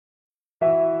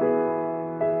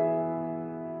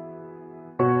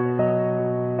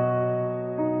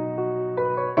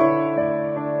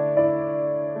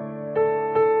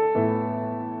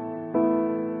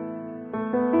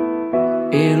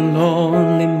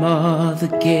the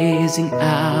gazing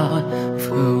out of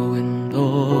her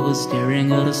window,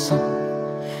 staring at a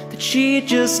sun that she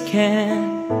just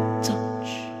can't touch.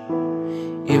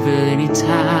 If at any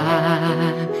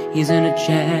time he's in a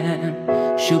jam,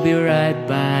 she'll be right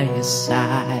by his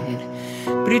side.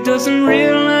 But he doesn't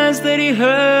realize that he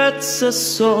hurts her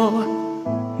so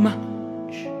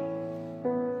much.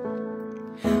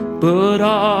 But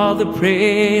all the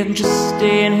praying just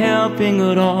ain't helping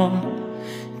at all,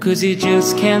 'cause he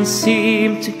just can't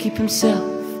seem to keep himself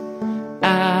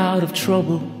out of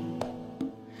trouble.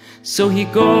 So he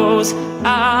goes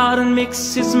out and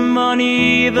makes his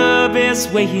money the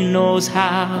best way he knows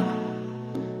how.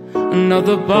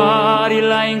 Another body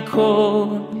lying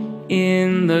cold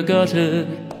in the gutter.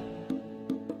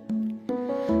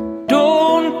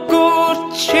 Don't go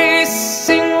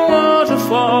chasing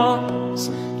waterfalls,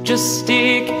 just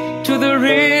stick to the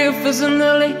rivers and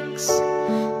the lakes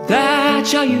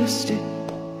that you're used to.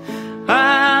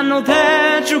 I know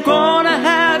that you're gonna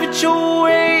have it your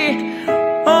way,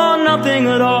 or nothing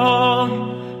at all,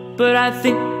 but I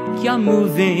think you're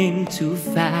moving too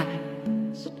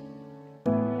fast.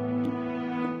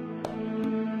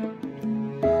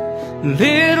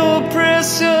 Little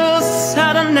Precious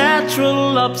had a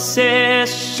natural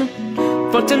obsession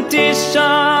for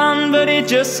temptation, but he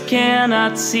just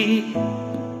cannot see.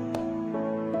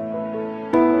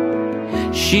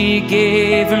 She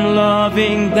gave him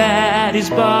loving that his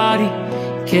body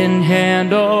can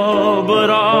handle, but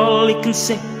all he can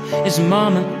say is,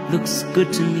 "Mama looks good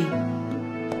to me."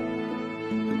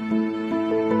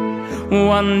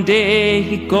 One day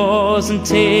he goes and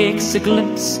takes a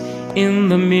glimpse in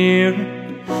the mirror,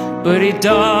 but he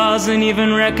doesn't even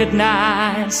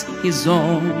recognize his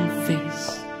own face.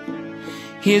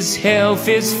 His health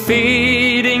is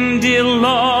fading, dear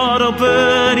Lord, oh,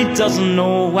 but he doesn't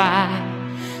know why.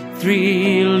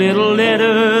 3 little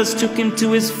letters took him to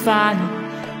his final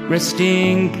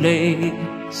resting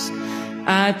place.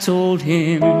 I told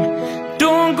him,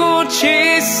 don't go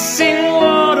chasing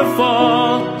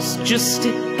waterfalls, just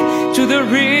stick to the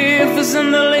rivers and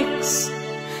the lakes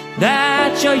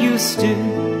that you're used to.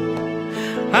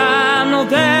 I know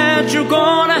that you're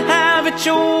gonna have it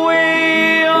your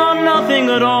way, or nothing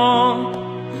at all,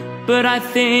 but I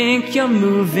think you're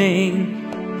moving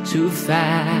too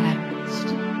fast.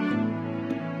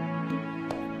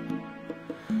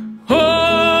 Oh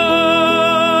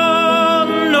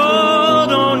no,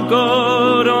 don't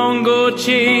go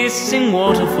chasing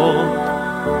waterfalls.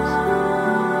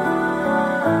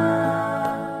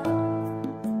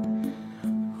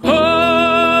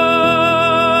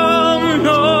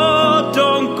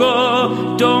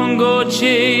 Don't go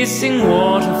chasing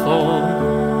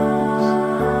waterfalls.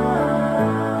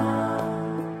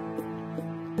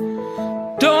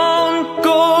 Don't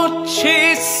go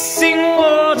chasing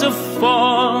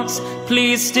waterfalls.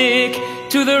 Please stick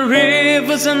to the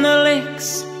rivers and the lakes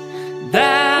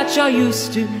that you're used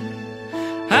to.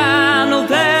 I know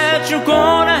that you're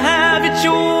gonna have it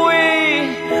your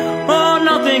way, or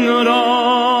nothing at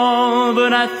all,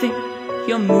 but I think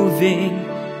you're moving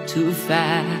too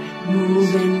fast.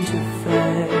 Moving too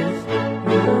fast,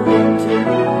 moving too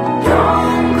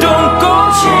fast. Don't go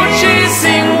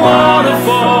chasing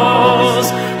waterfalls,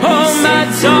 oh my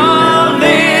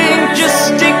darling, just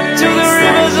stick to the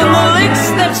rivers and the lakes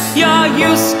that you're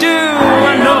used to.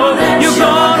 I know you're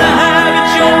gonna have it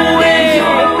your way,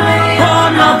 or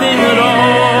nothing at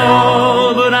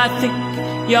all, but I think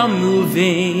you're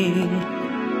moving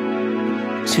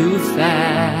too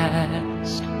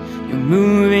fast. You're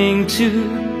moving too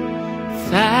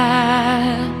fast.